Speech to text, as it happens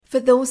For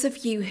those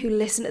of you who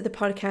listened to the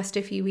podcast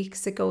a few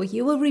weeks ago,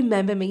 you will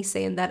remember me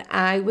saying that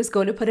I was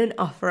going to put an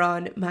offer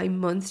on my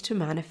Month to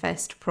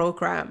Manifest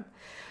program.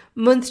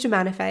 Month to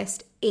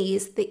Manifest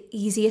is the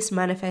easiest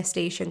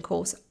manifestation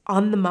course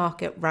on the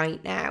market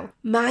right now.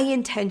 My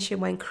intention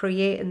when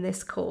creating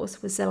this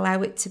course was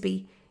allow it to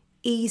be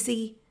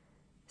easy,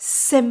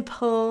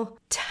 simple,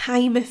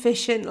 time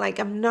efficient. Like,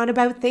 I'm not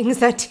about things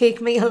that take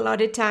me a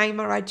lot of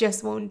time or I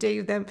just won't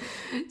do them.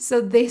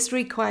 So this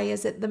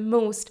requires at the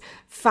most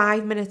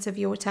 5 minutes of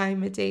your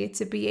time a day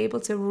to be able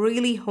to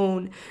really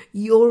hone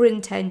your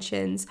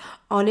intentions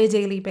on a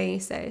daily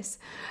basis.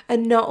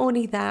 And not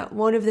only that,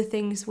 one of the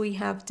things we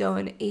have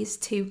done is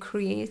to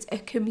create a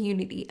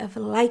community of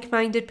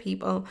like-minded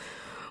people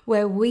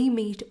where we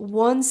meet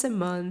once a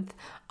month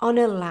on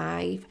a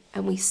live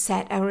and we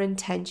set our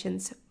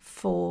intentions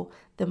for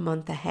the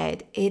month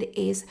ahead. It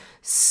is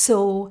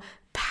so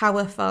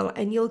powerful,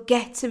 and you'll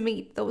get to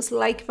meet those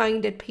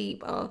like-minded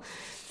people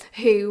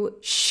who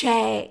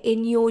share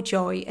in your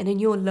joy and in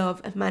your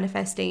love of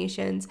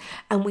manifestations,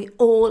 and we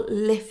all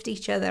lift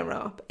each other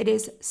up. It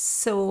is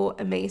so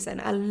amazing.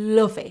 I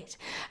love it,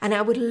 and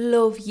I would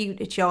love you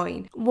to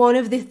join. One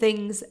of the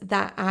things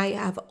that I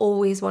have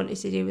always wanted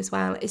to do as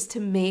well is to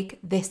make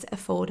this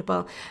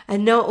affordable,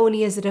 and not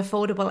only is it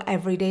affordable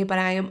every day, but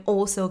I am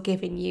also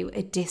giving you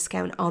a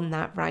discount on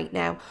that right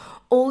now.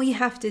 All you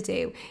have to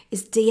do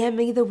is DM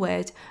me the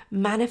word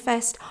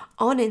manifest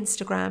on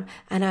Instagram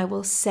and I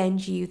will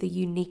send you the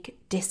unique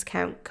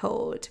discount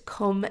code.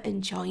 Come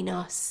and join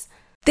us.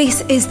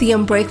 This is the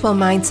Unbreakable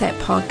Mindset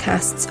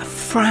Podcast's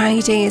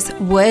Friday's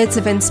Words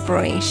of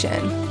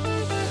Inspiration.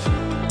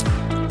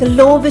 The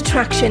law of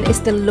attraction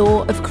is the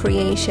law of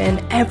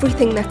creation.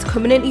 Everything that's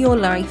coming into your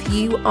life,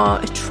 you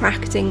are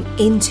attracting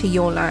into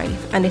your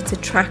life, and it's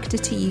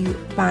attracted to you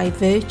by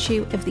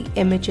virtue of the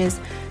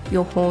images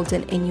you're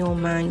holding in your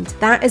mind.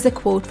 That is a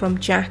quote from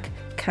Jack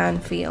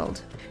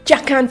Canfield.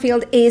 Jack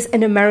Canfield is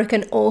an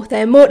American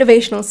author,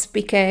 motivational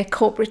speaker,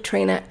 corporate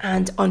trainer,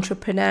 and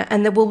entrepreneur.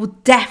 And there will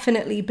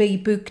definitely be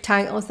book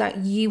titles that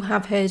you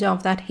have heard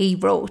of that he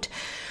wrote.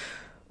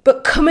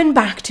 But coming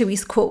back to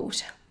his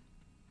quote,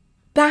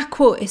 that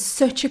quote is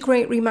such a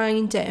great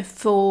reminder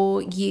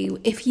for you.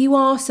 If you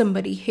are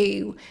somebody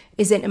who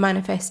is into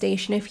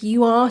manifestation, if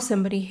you are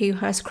somebody who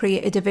has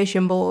created a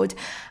vision board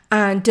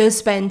and does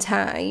spend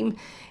time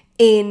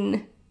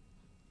in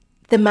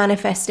the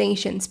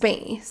manifestation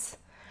space.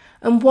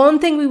 And one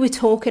thing we were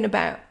talking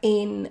about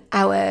in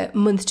our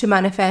Month to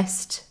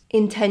Manifest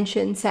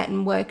intention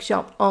setting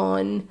workshop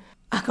on,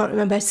 I can't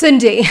remember,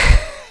 Sunday,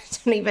 I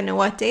don't even know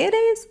what day it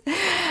is,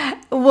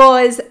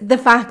 was the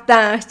fact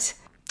that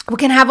we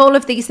can have all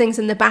of these things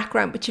in the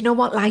background, but you know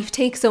what? Life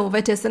takes over,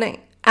 doesn't it?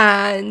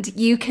 And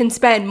you can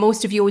spend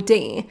most of your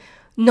day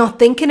not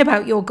thinking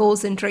about your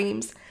goals and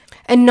dreams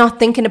and not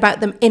thinking about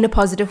them in a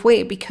positive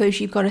way, because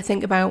you've got to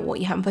think about what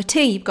you're having for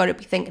tea. You've got to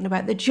be thinking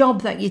about the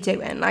job that you're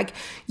doing. Like,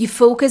 your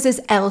focus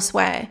is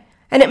elsewhere.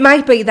 And it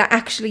might be that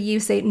actually you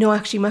say, no,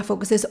 actually my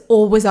focus is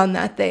always on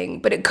that thing.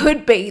 But it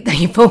could be that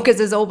your focus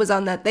is always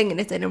on that thing and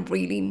it's in a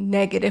really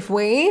negative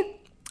way.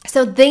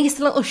 So this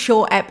little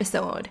short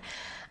episode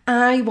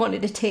I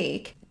wanted to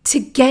take to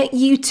get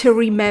you to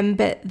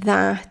remember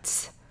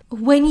that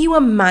when you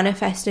are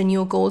manifesting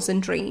your goals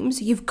and dreams,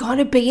 you've got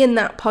to be in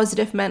that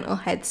positive mental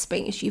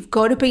headspace. You've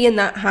got to be in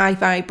that high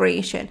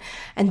vibration.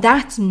 And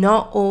that's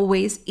not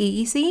always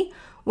easy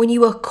when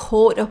you are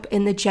caught up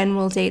in the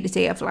general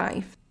day-to-day of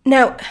life.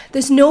 Now,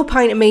 there's no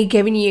point in me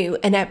giving you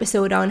an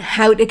episode on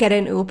how to get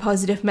into a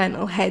positive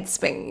mental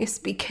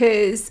headspace,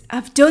 because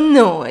I've done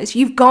those.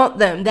 You've got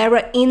them. They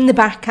are in the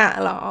back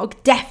catalogue.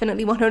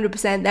 Definitely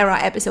 100% there are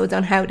episodes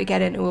on how to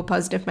get into a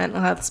positive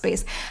mental health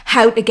space,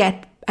 how to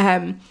get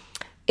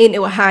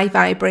into a high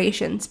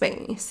vibration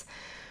space.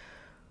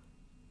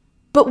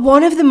 But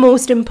one of the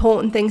most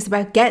important things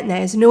about getting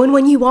there is knowing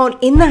when you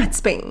aren't in that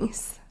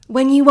space.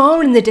 When you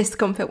are in the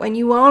discomfort, when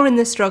you are in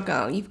the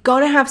struggle, you've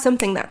got to have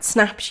something that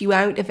snaps you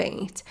out of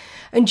it.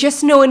 And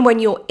just knowing when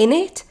you're in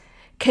it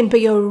can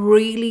be a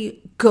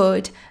really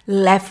good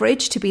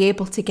leverage to be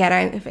able to get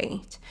out of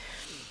it.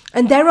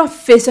 And there are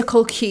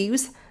physical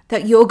cues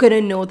that you're going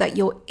to know that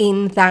you're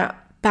in that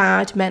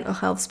bad mental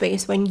health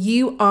space when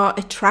you are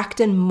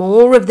attracting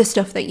more of the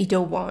stuff that you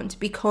don't want,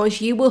 because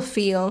you will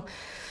feel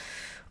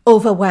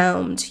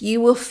overwhelmed.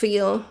 You will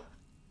feel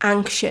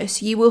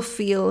anxious, you will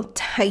feel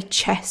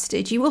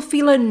tight-chested, you will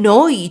feel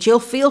annoyed, you'll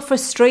feel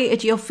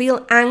frustrated, you'll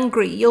feel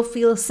angry, you'll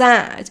feel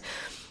sad.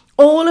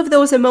 All of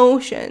those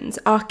emotions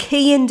are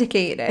key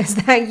indicators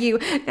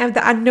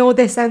that I know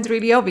this sounds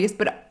really obvious,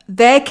 but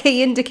they're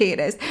key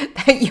indicators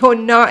that you're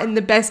not in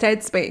the best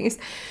headspace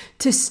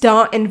to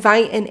start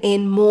inviting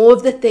in more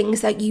of the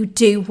things that you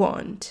do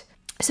want.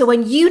 So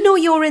when you know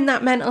you're in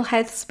that mental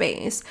health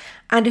space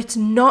and it's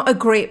not a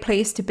great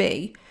place to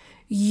be,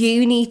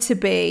 you need to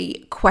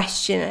be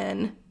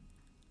questioning,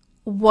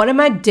 what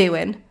am I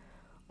doing?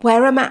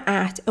 Where am I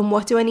at? And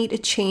what do I need to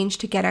change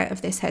to get out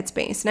of this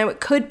headspace? Now, it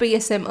could be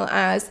as simple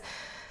as,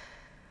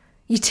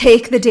 You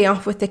take the day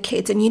off with the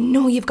kids and you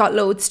know you've got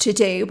loads to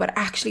do, but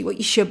actually what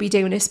you should be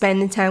doing is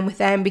spending time with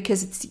them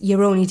because it's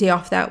your only day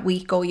off that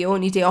week or your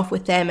only day off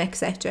with them,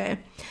 etc.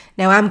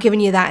 Now I'm giving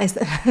you that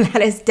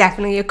is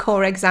definitely a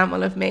core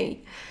example of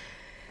me.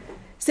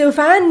 So if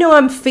I know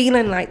I'm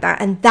feeling like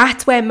that and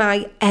that's where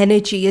my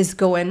energy is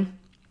going,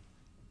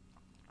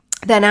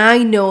 then I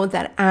know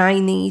that I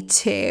need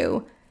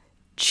to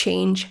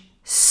change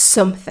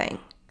something.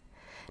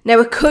 Now,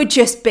 it could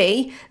just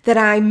be that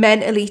I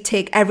mentally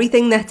take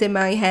everything that's in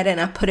my head and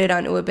I put it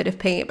onto a bit of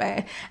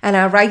paper and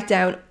I write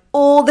down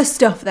all the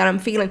stuff that I'm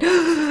feeling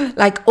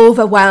like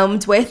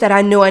overwhelmed with that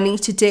I know I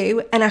need to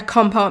do, and I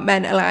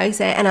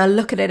compartmentalize it and I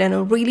look at it in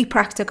a really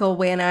practical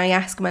way and I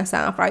ask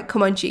myself, right,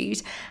 come on,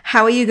 Jude,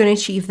 how are you going to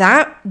achieve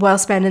that while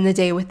spending the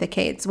day with the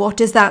kids? What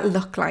does that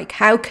look like?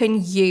 How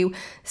can you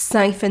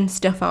siphon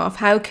stuff off?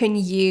 How can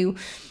you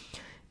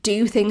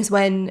do things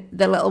when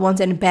the little one's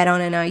in bed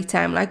on a night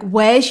time? Like,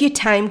 where's your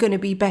time going to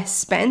be best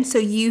spent so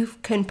you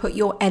can put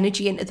your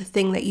energy into the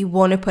thing that you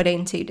want to put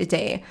into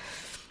today?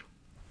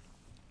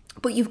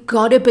 But you've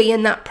got to be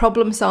in that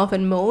problem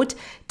solving mode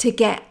to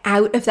get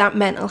out of that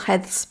mental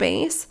health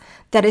space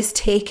that has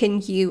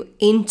taken you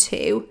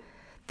into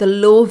the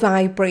low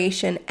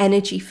vibration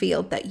energy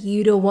field that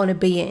you don't want to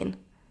be in.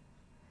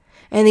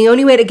 And the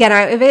only way to get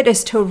out of it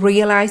is to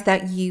realize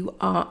that you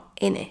are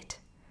in it.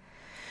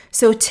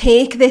 So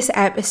take this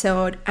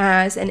episode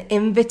as an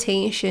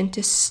invitation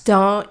to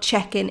start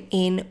checking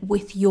in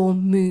with your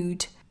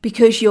mood,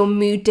 because your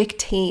mood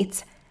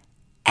dictates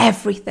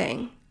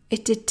everything.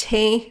 It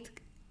dictates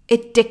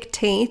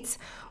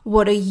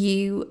what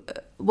you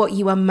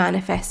are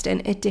manifesting.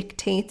 It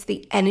dictates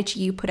the energy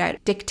you put out.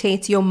 It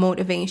dictates your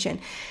motivation.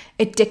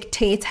 It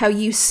dictates how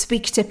you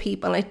speak to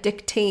people. It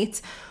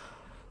dictates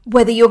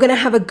whether you're going to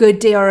have a good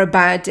day or a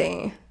bad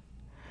day.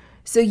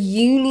 So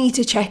you need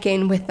to check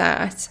in with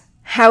that.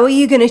 How are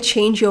you going to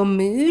change your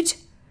mood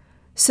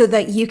so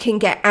that you can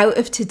get out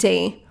of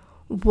today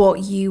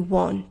what you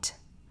want?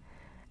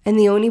 And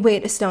the only way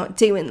to start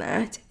doing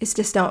that is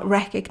to start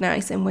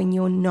recognizing when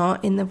you're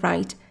not in the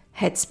right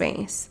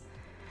headspace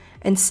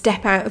and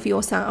step out of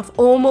yourself.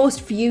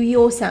 Almost view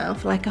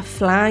yourself like a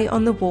fly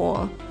on the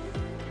wall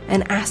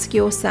and ask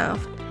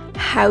yourself,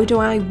 how do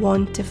I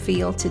want to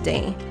feel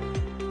today?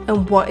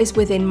 And what is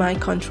within my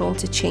control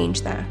to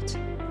change that?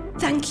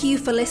 Thank you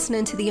for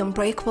listening to the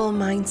Unbreakable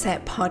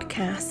Mindset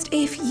podcast.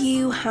 If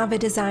you have a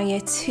desire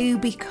to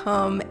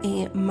become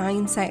a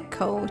mindset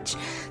coach,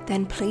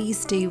 then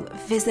please do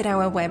visit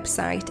our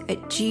website at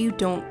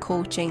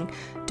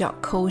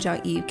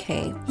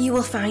judon'tcoaching.co.uk. You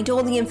will find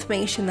all the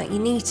information that you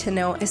need to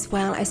know, as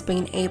well as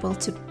being able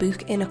to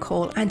book in a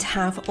call and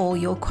have all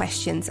your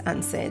questions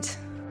answered.